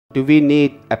Do we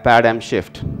need a paradigm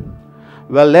shift?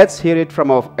 Well, let's hear it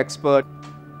from our expert.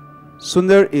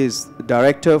 Sundar is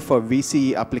Director for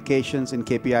VCE Applications in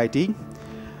KPIT.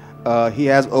 He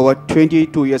has over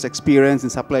 22 years experience in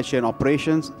supply chain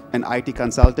operations and IT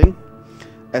consulting,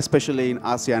 especially in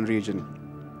ASEAN region.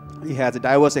 He has a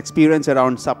diverse experience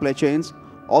around supply chains,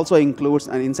 also includes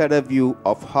an insider view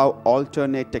of how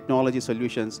alternate technology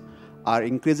solutions are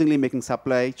increasingly making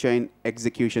supply chain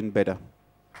execution better.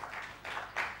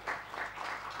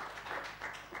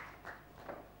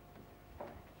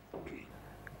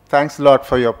 Thanks a lot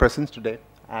for your presence today,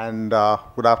 and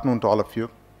good afternoon to all of you.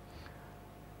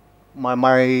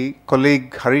 My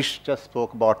colleague Harish just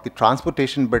spoke about the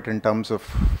transportation bit in terms of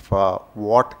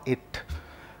what it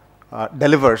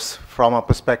delivers from a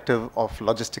perspective of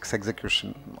logistics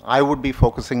execution. I would be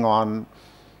focusing on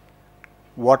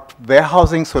what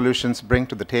warehousing solutions bring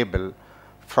to the table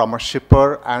from a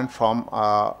shipper and from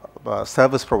a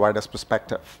service provider's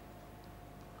perspective.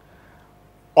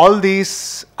 All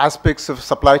these aspects of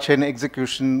supply chain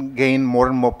execution gain more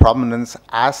and more prominence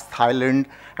as Thailand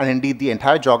and indeed the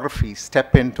entire geography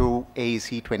step into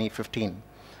AEC 2015.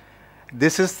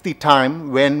 This is the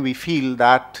time when we feel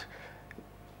that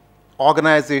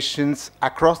organizations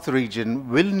across the region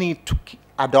will need to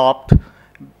adopt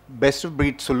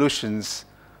best-of-breed solutions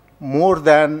more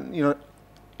than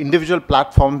individual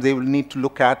platforms. They will need to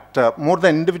look at, more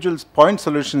than individual point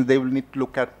solutions, they will need to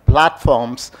look at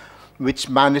platforms which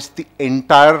manage the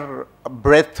entire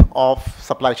breadth of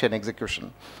supply chain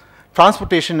execution.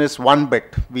 Transportation is one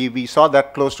bit. We saw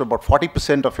that close to about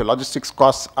 40% of your logistics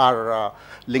costs are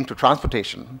linked to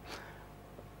transportation.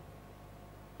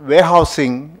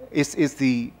 Warehousing is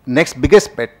the next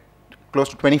biggest bit, close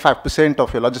to 25%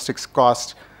 of your logistics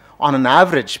cost. On an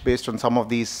average, based on some of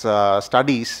these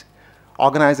studies,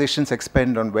 organizations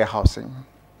expend on warehousing.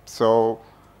 So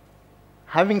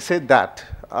having said that,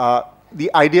 the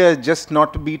idea is just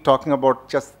not to be talking about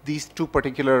just these two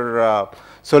particular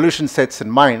solution sets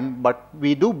in mind, but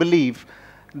we do believe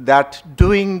that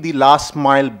doing the last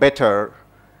mile better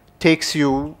takes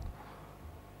you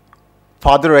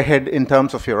farther ahead in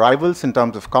terms of your rivals, in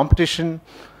terms of competition,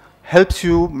 helps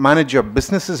you manage your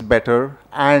businesses better,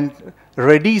 and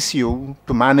readies you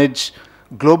to manage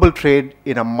global trade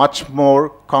in a much more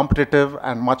competitive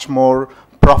and much more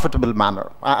profitable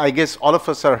manner. I guess all of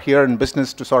us are here in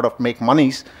business to sort of make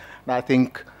monies, and I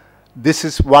think this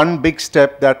is one big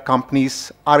step that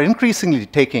companies are increasingly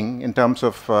taking in terms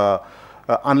of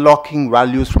unlocking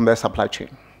values from their supply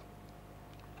chain.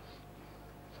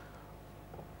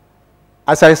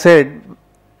 As I said,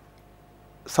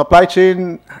 supply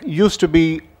chain used to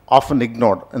be often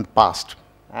ignored in the past,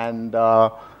 and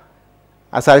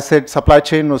as I said, supply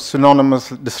chain was synonymous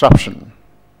with disruption.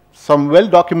 Some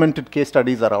well-documented case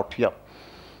studies are out here.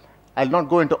 I'll not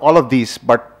go into all of these,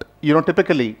 but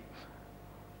typically,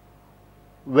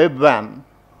 Webvan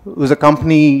was a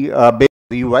company based in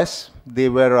the US. They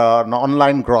were an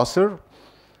online grocer,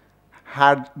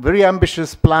 had very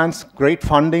ambitious plans, great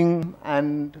funding,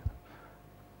 and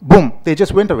boom, they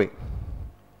just went away.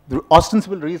 The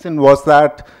ostensible reason was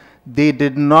that they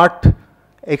did not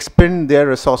expend their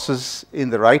resources in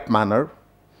the right manner.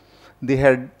 They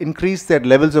had increased their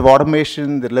levels of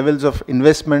automation, their levels of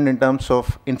investment in terms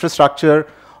of infrastructure,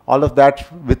 all of that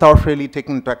without really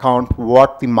taking into account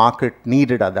what the market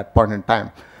needed at that point in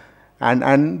time.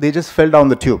 And they just fell down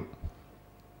the tube.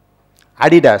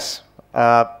 Adidas.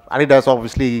 Adidas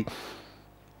obviously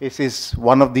is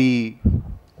one of the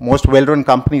most well-run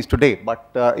companies today. But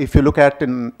if you look at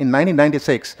in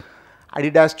 1996,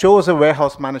 Adidas chose a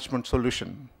warehouse management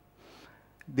solution.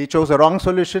 They chose a wrong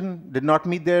solution, did not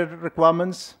meet their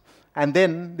requirements, and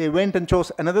then they went and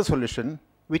chose another solution,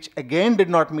 which again did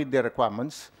not meet their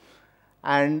requirements,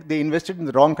 and they invested in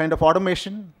the wrong kind of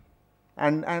automation,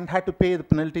 and had to pay the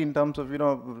penalty in terms of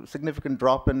significant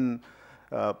drop in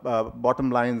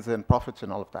bottom lines and profits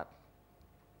and all of that.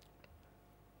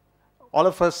 All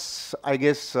of us, I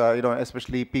guess,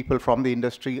 especially people from the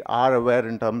industry, are aware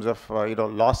in terms of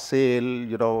lost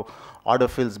sale, order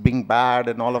fills being bad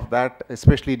and all of that,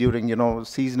 especially during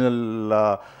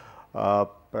seasonal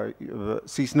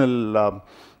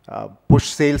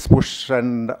sales push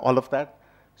and all of that.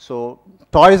 So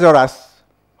Toys R Us,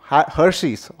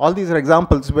 Hershey's, all these are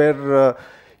examples where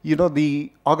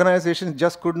the organizations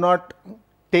just could not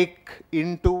take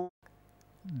into.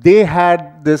 They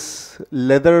had this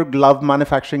leather glove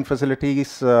manufacturing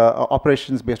facilities,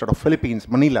 operations based out of Philippines,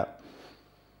 Manila.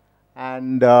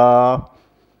 And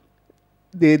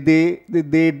they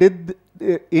did,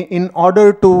 in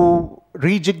order to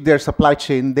rejig their supply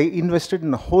chain, they invested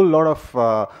in a whole lot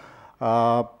of,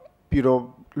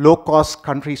 low-cost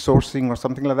country sourcing or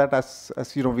something like that,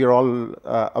 as you know, we're all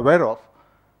aware of.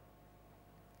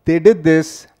 They did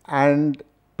this and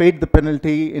paid the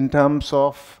penalty in terms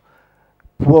of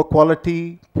poor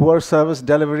quality, poor service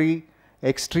delivery,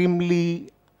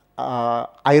 extremely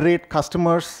irate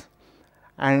customers,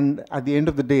 and at the end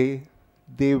of the day,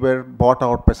 they were bought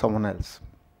out by someone else.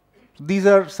 These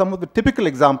are some of the typical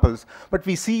examples, but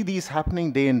we see these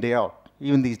happening day in, day out,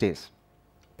 even these days.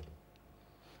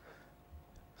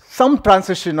 Some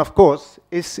transition, of course,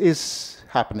 is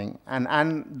happening,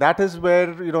 and that is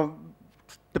where, you know,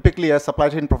 typically as supply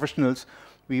chain professionals,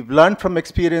 we've learned from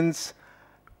experience.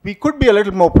 We could be a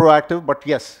little more proactive, but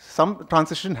yes, some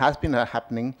transition has been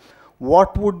happening.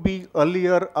 What would be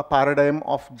earlier a paradigm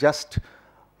of just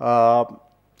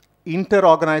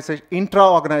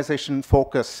intra-organization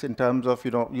focus in terms of,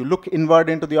 you know, you look inward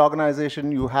into the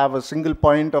organization, you have a single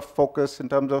point of focus in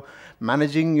terms of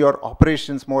managing your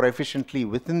operations more efficiently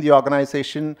within the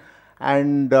organization,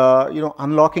 and you know,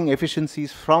 unlocking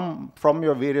efficiencies from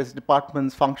your various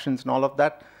departments, functions, and all of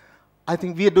that. I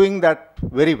think we are doing that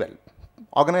very well.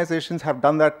 Organizations have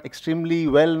done that extremely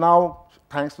well now,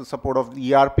 thanks to the support of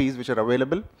the ERPs which are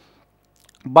available.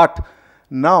 But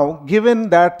now, given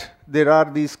that there are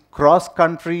these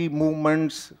cross-country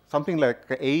movements, something like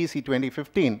AEC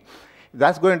 2015, if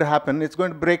that's going to happen, it's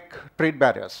going to break trade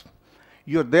barriers.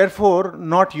 You're therefore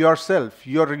not yourself.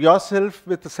 You're yourself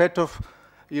with a set of,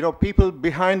 you know, people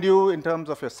behind you in terms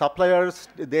of your suppliers,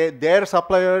 their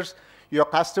suppliers, your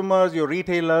customers, your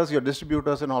retailers, your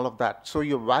distributors, and all of that. So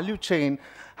your value chain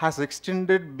has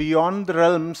extended beyond the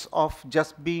realms of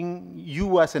just being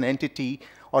you as an entity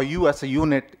or you as a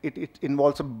unit. It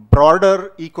involves a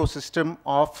broader ecosystem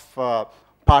of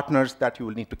partners that you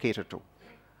will need to cater to.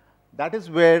 That is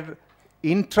where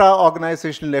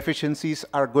intra-organizational efficiencies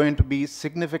are going to be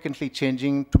significantly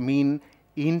changing to mean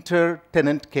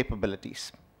inter-tenant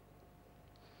capabilities.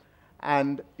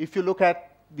 And if you look at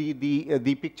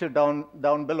the picture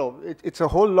down below, it's a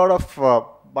whole lot of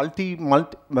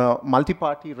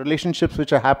multi-party relationships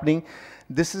which are happening.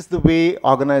 This is the way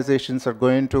organizations are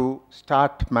going to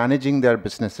start managing their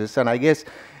businesses. And I guess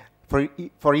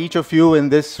for each of you in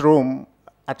this room,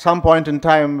 at some point in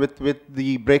time, with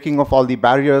the breaking of all the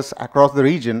barriers across the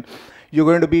region, you're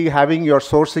going to be having your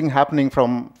sourcing happening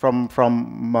from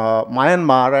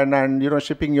Myanmar and you know,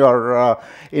 shipping your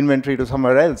inventory to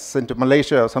somewhere else, into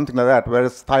Malaysia or something like that,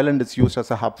 whereas Thailand is used as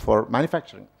a hub for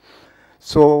manufacturing.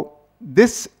 So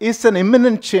this is an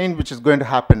imminent change which is going to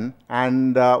happen,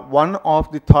 and one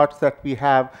of the thoughts that we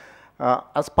have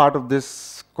as part of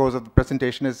this course of the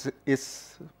presentation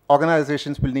is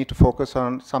organizations will need to focus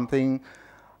on something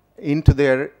into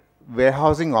their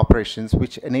warehousing operations,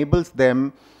 which enables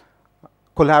them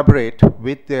collaborate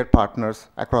with their partners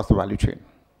across the value chain.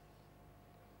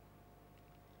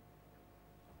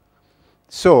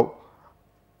 So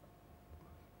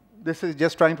this is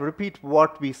just trying to repeat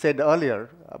what we said earlier,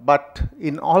 but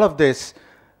in all of this,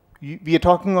 we are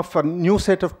talking of a new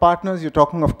set of partners, you're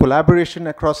talking of collaboration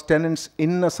across tenants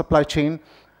in a supply chain,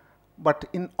 but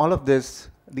in all of this,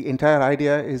 the entire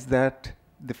idea is that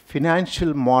the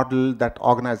financial model that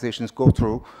organizations go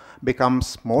through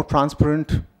becomes more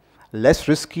transparent, less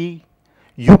risky.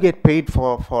 You get paid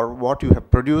for what you have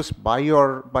produced by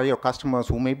your customers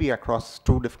who may be across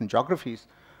 2 different geographies,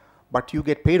 but you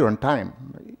get paid on time.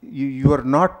 You are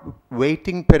not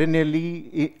waiting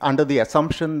perennially under the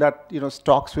assumption that, you know,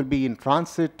 stocks will be in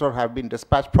transit or have been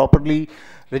dispatched properly,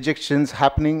 rejections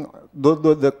happening.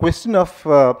 The question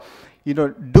of you know,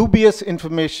 dubious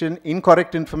information,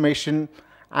 incorrect information,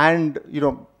 and, you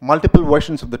know, multiple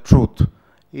versions of the truth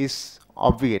is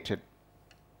obviated.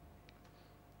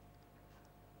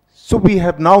 So we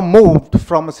have now moved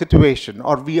from a situation,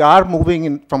 or we are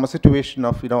moving from a situation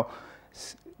of, you know,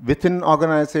 within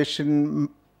organization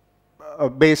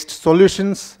based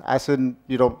solutions, as in,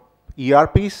 you know,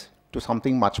 ERPs, to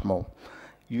something much more.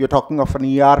 You're talking of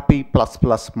an ERP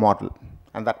plus model.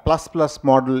 And that plus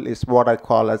model is what I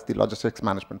call as the logistics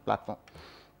management platform.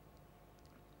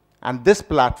 And this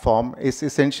platform is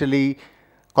essentially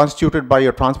constituted by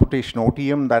your transportation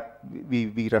OTM that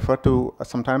we referred to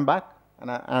some time back,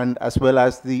 and as well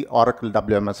as the Oracle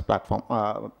WMS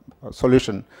platform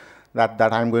solution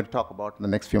that I'm going to talk about in the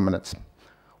next few minutes.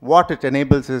 What it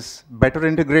enables is better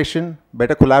integration,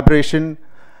 better collaboration,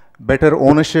 better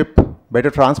ownership, better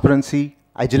transparency,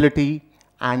 agility,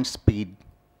 and speed.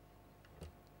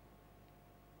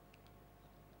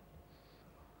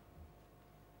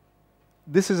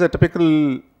 This is a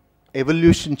typical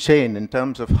evolution chain in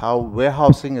terms of how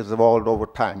warehousing has evolved over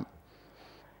time.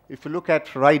 If you look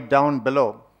at right down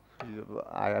below,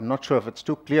 I'm not sure if it's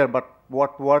too clear, but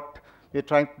what we're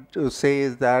trying to say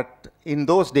is that in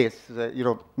those days,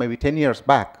 maybe 10 years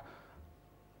back,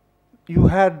 you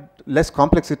had less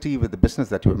complexity with the business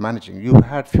that you were managing. You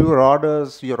had fewer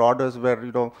orders. Your orders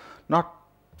were, not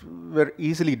were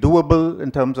easily doable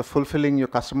in terms of fulfilling your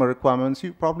customer requirements.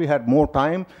 You probably had more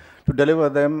time to deliver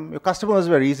them. Your customers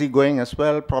were easygoing as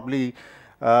well. Probably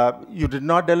you did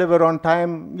not deliver on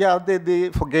time. Yeah, they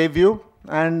forgave you,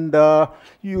 and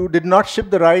you did not ship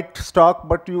the right stock,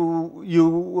 but you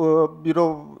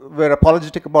were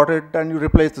apologetic about it, and you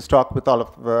replaced the stock with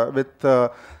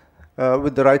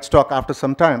with the right stock after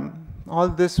some time. All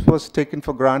this was taken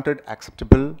for granted,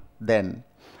 acceptable then.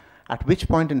 At which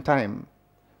point in time,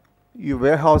 your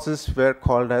warehouses were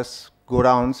called as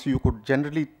godowns. You could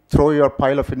generally throw your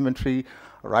pile of inventory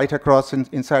right across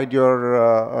inside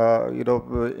your,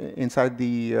 inside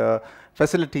the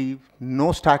facility.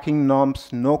 No stacking norms,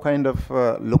 no kind of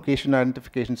location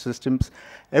identification systems.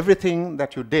 Everything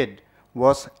that you did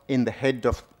was in the head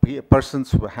of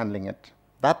persons who were handling it.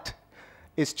 That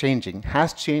is changing,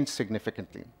 has changed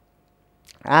significantly.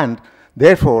 And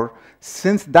therefore,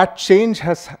 since that change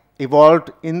has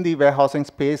evolved in the warehousing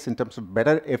space in terms of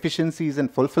better efficiencies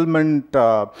and fulfillment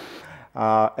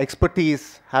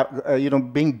expertise,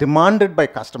 being demanded by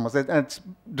customers, and it's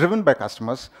driven by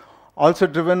customers, also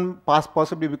driven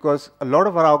possibly because a lot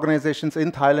of our organizations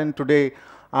in Thailand today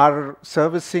are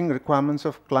servicing requirements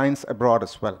of clients abroad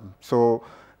as well. So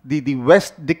the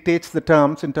West dictates the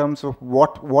terms in terms of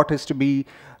what is to be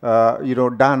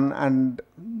done, and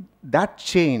that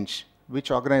change which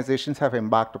organizations have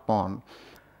embarked upon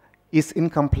is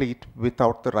incomplete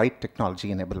without the right technology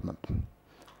enablement.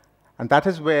 And that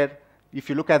is where, if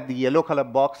you look at the yellow color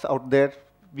box out there,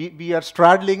 we are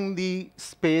straddling the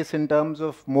space in terms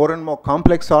of more and more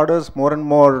complex orders, more and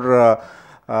more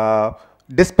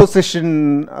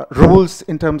disposition rules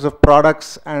in terms of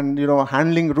products, and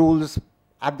handling rules.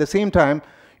 At the same time,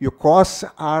 your costs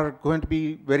are going to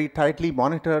be very tightly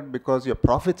monitored because your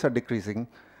profits are decreasing,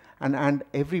 and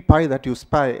every pie that you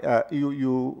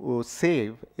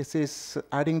save is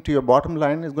adding to your bottom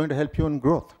line, is going to help you in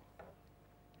growth.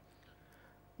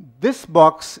 This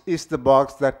box is the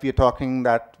box that we are talking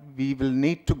that we will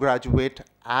need to graduate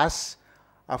as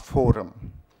a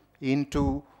forum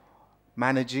into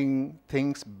managing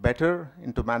things better,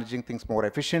 into managing things more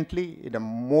efficiently, in a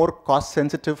more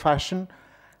cost-sensitive fashion,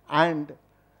 and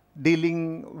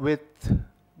dealing with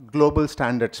global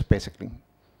standards, basically.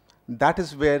 That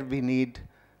is where we need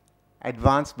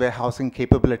advanced warehousing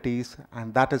capabilities,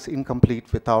 and that is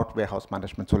incomplete without warehouse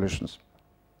management solutions.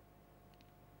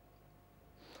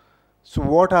 So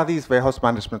what are these warehouse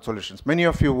management solutions? Many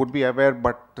of you would be aware,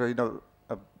 but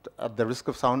at the risk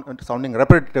of sounding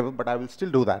repetitive, but I will still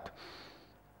do that.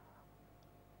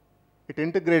 It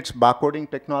integrates barcoding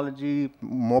technology,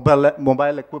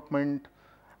 mobile equipment,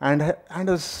 and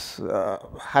is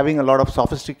having a lot of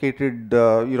sophisticated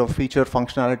feature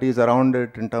functionalities around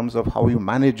it in terms of how you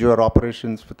manage your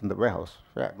operations within the warehouse.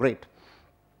 Yeah, great.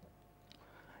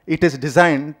 It is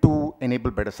designed to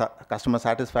enable better customer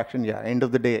satisfaction. Yeah, end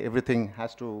of the day, everything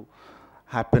has to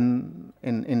happen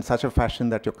in such a fashion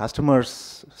that your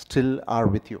customers still are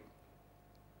with you.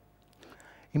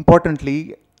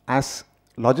 Importantly, as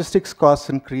logistics costs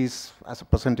increase as a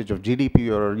percentage of GDP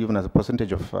or even as a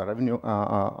percentage of revenue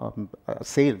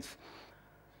sales,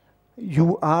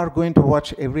 you are going to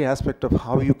watch every aspect of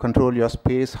how you control your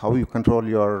space, how you control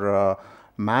your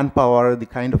manpower, the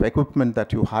kind of equipment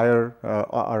that you hire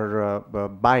or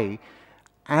buy,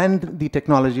 and the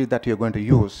technology that you're going to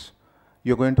use.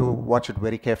 You're going to watch it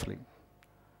very carefully.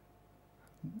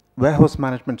 Warehouse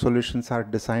management solutions are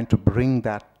designed to bring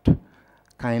that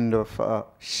kind of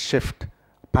shift,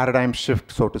 paradigm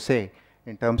shift, so to say,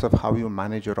 in terms of how you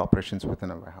manage your operations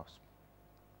within a warehouse.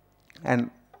 And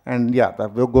yeah,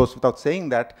 that goes without saying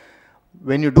that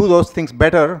when you do those things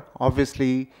better,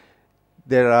 obviously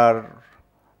there are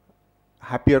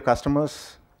happier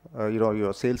customers.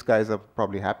 Your sales guys are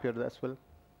probably happier as well.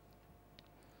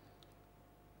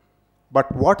 But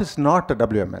what is not a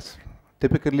WMS?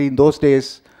 Typically in those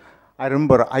days, I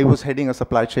remember I was heading a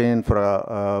supply chain for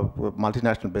a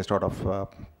multinational based out of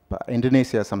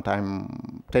Indonesia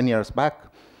sometime 10 years back.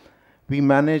 We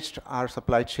managed our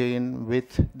supply chain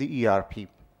with the ERP.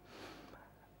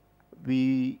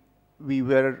 We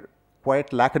were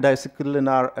quite lackadaisical in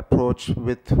our approach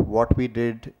with what we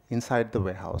did inside the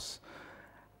warehouse.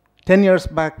 10 years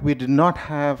back, we did not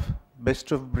have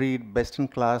best of breed, best in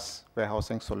class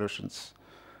warehousing solutions.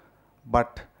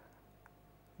 But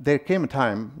there came a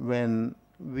time when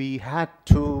we had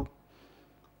to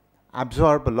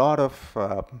absorb a lot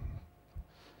of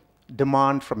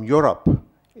demand from Europe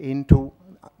into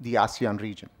the ASEAN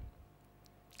region.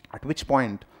 at which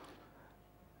point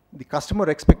the customer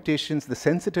expectations, the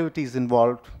sensitivities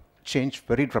involved changed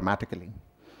very dramatically.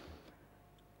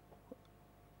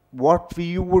 What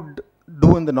we would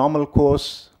do in the normal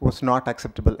course was not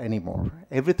acceptable anymore.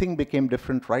 Everything became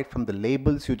different, right from the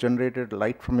labels you generated,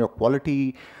 right from your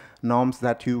quality norms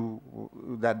that you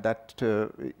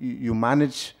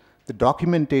manage, the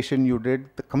documentation you did,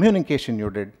 the communication you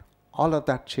did. All of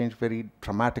that changed very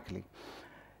dramatically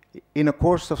in a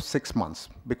course of 6 months,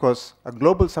 because a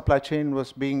global supply chain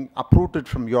was being uprooted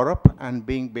from Europe and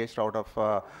being based out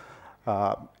of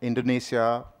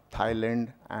Indonesia,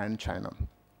 Thailand, and China.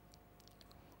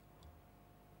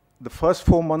 The first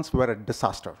 4 months were a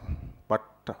disaster, but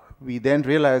we then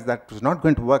realized that it was not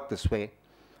going to work this way.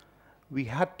 We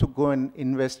had to go and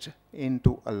invest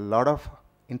into a lot of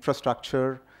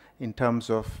infrastructure in terms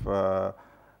of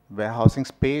warehousing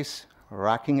space,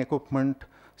 racking equipment,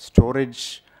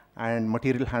 storage and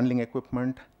material handling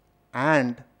equipment,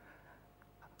 and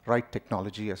right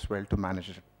technology as well to manage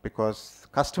it, because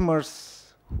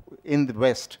customers in the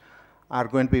West are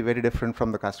going to be very different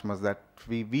from the customers that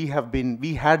we had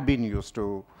been used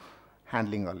to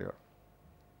handling earlier.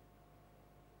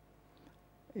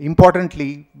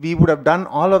 Importantly, we would have done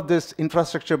all of this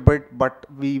infrastructure bit, but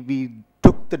we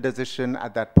took the decision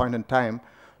at that point in time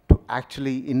to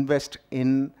actually invest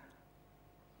in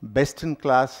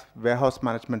best-in-class warehouse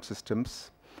management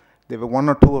systems. There were 1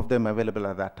 or 2 of them available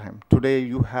at that time. Today,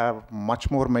 you have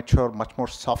much more mature, much more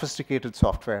sophisticated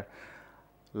software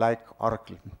like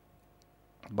Oracle.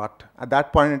 But at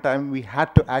that point in time, we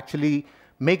had to actually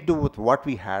make do with what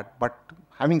we had. But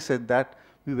having said that,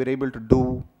 we were able to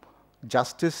do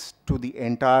justice to the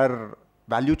entire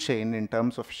value chain in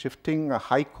terms of shifting a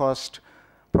high-cost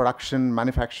production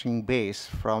manufacturing base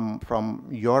from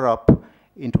Europe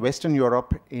into Western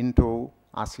Europe into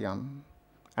ASEAN.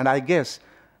 And I guess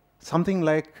something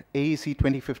like AEC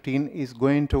 2015 is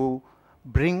going to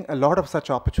bring a lot of such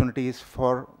opportunities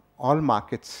for all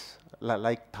markets,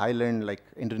 like Thailand, like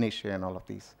Indonesia, and all of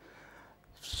these.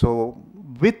 So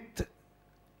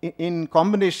in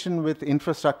combination with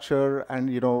infrastructure and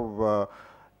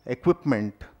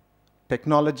equipment,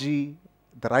 technology,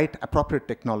 the right appropriate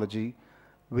technology,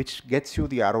 which gets you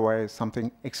the ROI, is something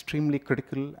extremely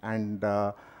critical and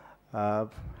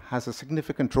has a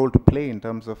significant role to play in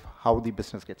terms of how the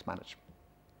business gets managed.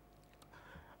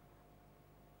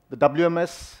 The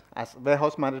WMS as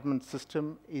warehouse management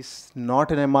system is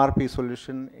not an MRP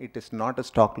solution. It is not a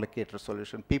stock locator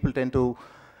solution. People tend to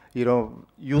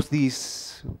use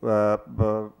these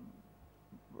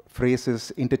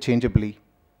phrases interchangeably.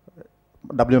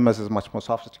 WMS is much more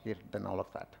sophisticated than all of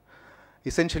that.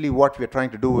 Essentially, what we're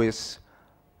trying to do is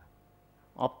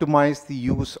optimize the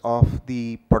use of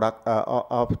the product,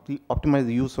 optimize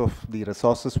the use of the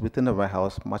resources within a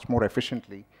warehouse much more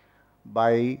efficiently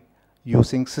by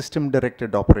using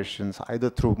system-directed operations, either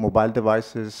through mobile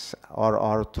devices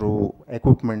or through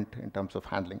equipment in terms of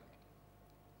handling.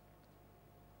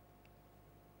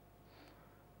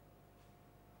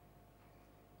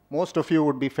 Most of you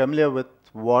would be familiar with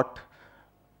what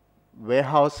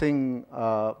warehousing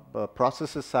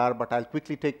processes are, but I'll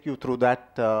quickly take you through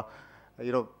that.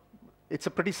 It's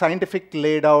a pretty scientifically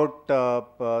laid out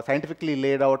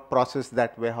process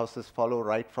that warehouses follow,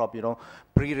 right from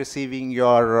pre-receiving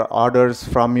your orders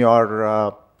from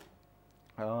your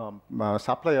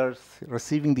suppliers,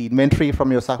 receiving the inventory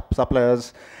from your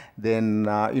suppliers, then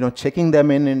checking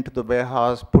them into the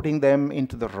warehouse, putting them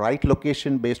into the right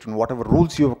location based on whatever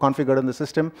rules you have configured in the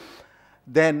system.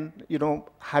 Then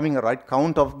having a right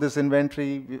count of this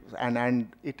inventory, and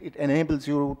it enables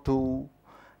you to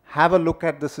have a look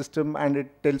at the system, and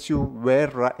it tells you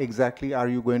where exactly are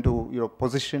you going to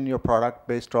position your product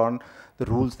based on the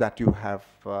rules that you have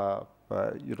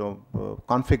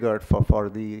configured for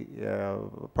the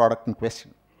product in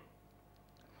question.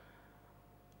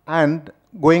 And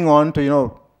going on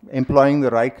to employing the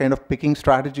right kind of picking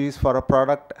strategies for a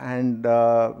product and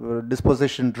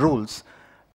disposition rules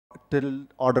till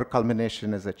order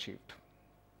culmination is achieved.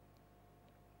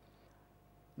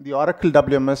 The Oracle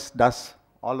WMS does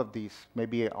all of these.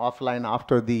 Maybe offline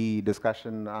after the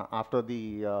discussion, after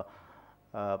the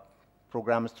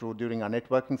program is through, during our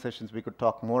networking sessions, we could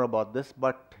talk more about this.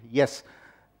 But yes,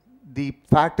 the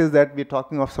fact is that we're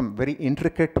talking of some very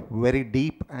intricate, very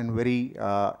deep, and very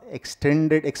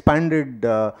expanded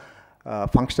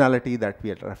functionality that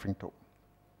we are referring to.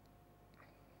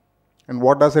 And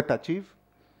what does it achieve?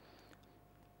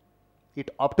 It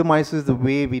optimizes the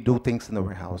way we do things in the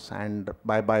warehouse. And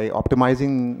by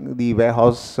optimizing the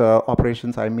warehouse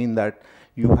operations, I mean that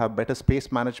you have better space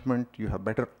management, you have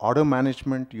better order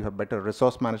management, you have better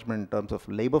resource management in terms of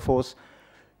labor force.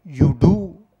 you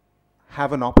do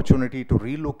have an opportunity to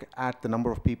relook at the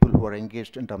number of people who are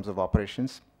engaged in terms of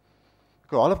operations.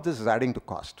 Because all of this is adding to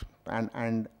cost. And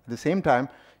at the same time,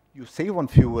 you save on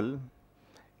fuel.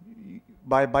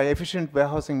 By efficient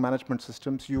warehousing management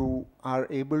systems, you are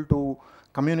able to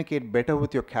communicate better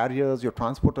with your carriers, your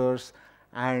transporters,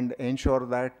 and ensure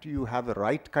that you have the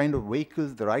right kind of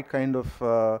vehicles, the right kind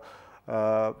of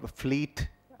fleet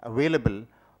available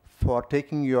for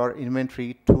taking your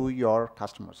inventory to your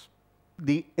customers.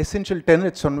 The essential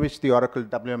tenets on which the Oracle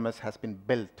WMS has been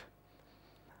built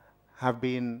have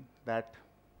been that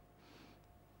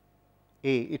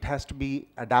it has to be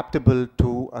adaptable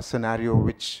to a scenario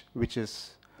which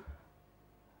is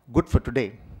good for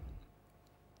today,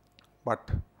 but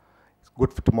it's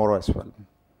good for tomorrow as well.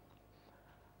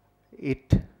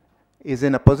 It is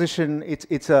in a position,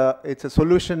 it's a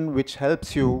solution which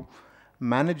helps you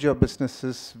manage your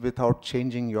businesses without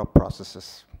changing your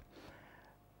processes.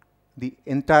 The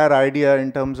entire idea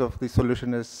in terms of the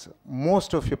solution is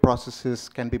most of your processes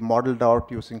can be modeled out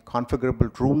using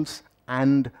configurable rules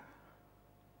and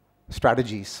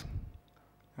strategies.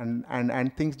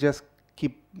 And things just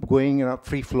keep going in a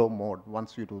free flow mode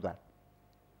once you do that.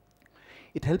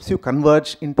 It helps you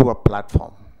converge into a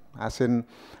platform. As in,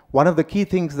 one of the key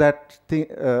things that is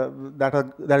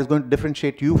going to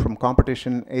differentiate you from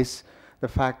competition is the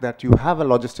fact that you have a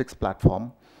logistics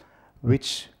platform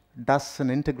which does an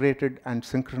integrated and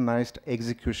synchronized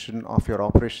execution of your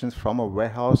operations from a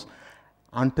warehouse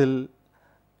until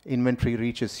inventory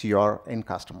reaches your end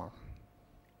customer.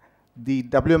 The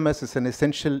WMS is an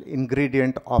essential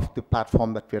ingredient of the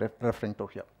platform that we're referring to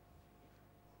here.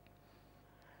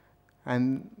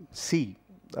 And C,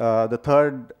 the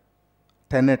third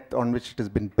tenet on which it has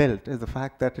been built is the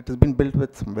fact that it has been built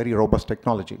with some very robust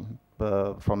technology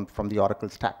from the Oracle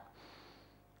stack.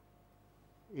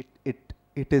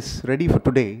 It is ready for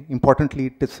today. Importantly,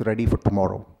 it is ready for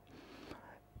tomorrow.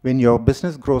 When your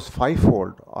business grows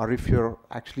fivefold, or if you're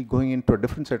actually going into a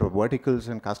different set of verticals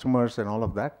and customers and all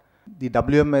of that, the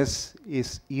WMS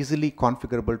is easily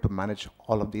configurable to manage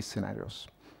all of these scenarios.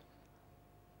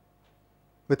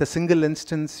 With a single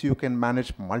instance, you can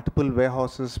manage multiple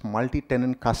warehouses,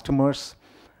 multi-tenant customers,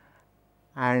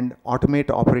 and automate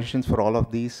operations for all of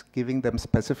these, giving them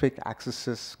specific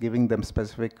accesses, giving them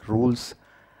specific rules,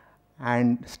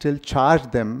 and still charge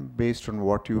them based on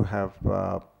what you have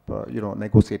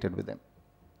negotiated with them.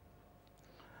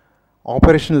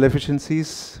 Operational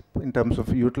efficiencies in terms of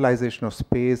utilization of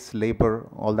space, labor,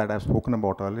 all that I've spoken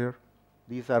about earlier,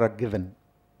 these are a given.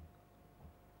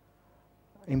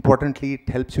 Importantly, it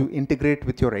helps you integrate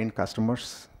with your end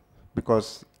customers,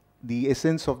 because the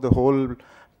essence of the whole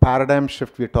paradigm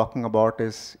shift we're talking about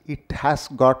is it has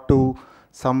got to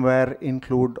somewhere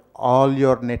include all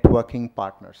your networking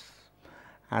partners.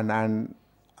 And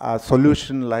a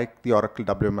solution like the Oracle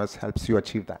WMS helps you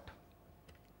achieve that.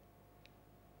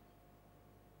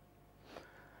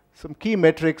 Some key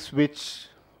metrics which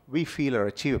we feel are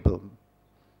achievable.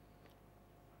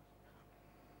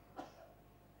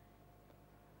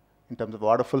 In terms of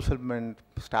order fulfillment,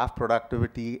 staff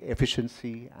productivity,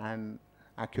 efficiency, and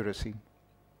accuracy.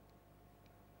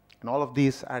 And all of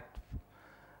these at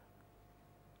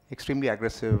extremely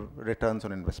aggressive returns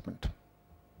on investment.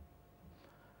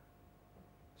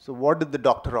 So what did the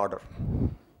doctor order?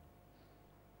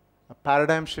 A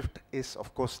paradigm shift is,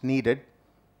 of course, needed.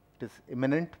 It is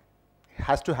imminent. It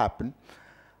has to happen.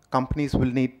 Companies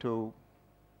will need to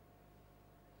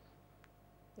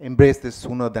embrace this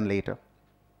sooner than later.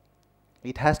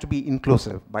 It has to be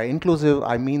inclusive. By inclusive,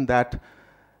 I mean that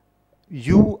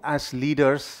you as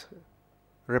leaders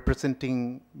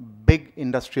representing big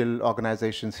industrial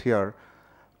organizations here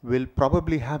will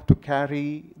probably have to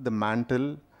carry the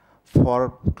mantle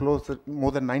for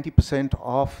more than 90%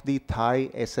 of the Thai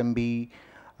SMB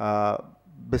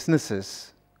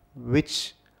businesses,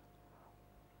 which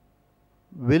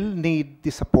will need the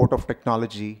support of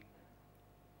technology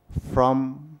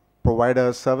from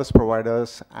providers, service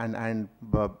providers, and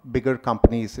bigger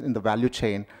companies in the value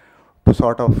chain to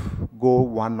sort of go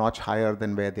one notch higher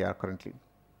than where they are currently.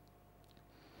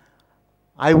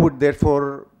 I would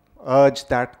therefore urge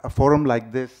that a forum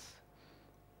like this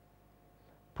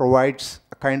provides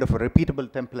a kind of a repeatable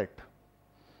template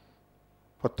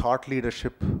for thought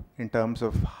leadership in terms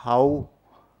of how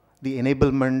the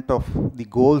enablement of the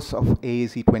goals of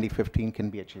AAC 2015 can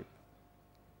be achieved.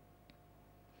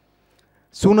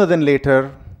 Sooner than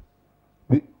later,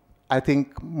 I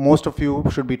think most of you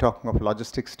should be talking of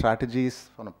logistics strategies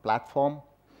on a platform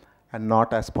and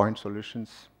not as point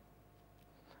solutions,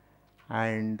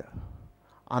 and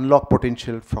unlock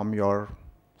potential from your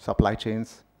supply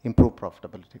chains, improve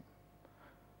profitability.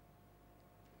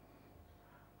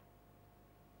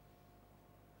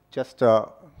 Just a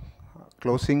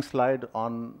closing slide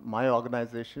on my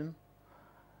organization.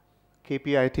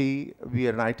 KPIT, we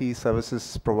are an IT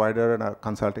services provider and a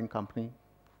consulting company,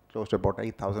 close to about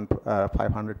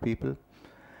 8,500 people.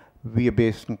 We are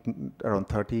based in around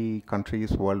 30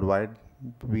 countries worldwide.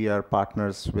 We are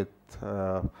partners with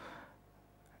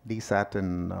DSAT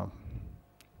in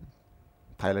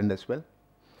Thailand as well.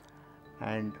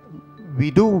 And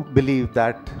we do believe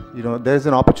that, you know, there is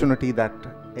an opportunity that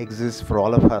exists for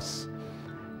all of us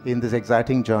in this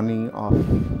exciting journey of,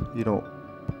 you know,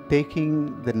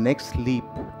 taking the next leap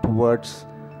towards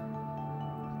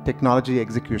technology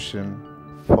execution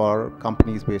for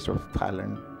companies based out of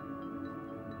Thailand.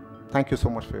 Thank you so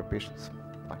much for your patience.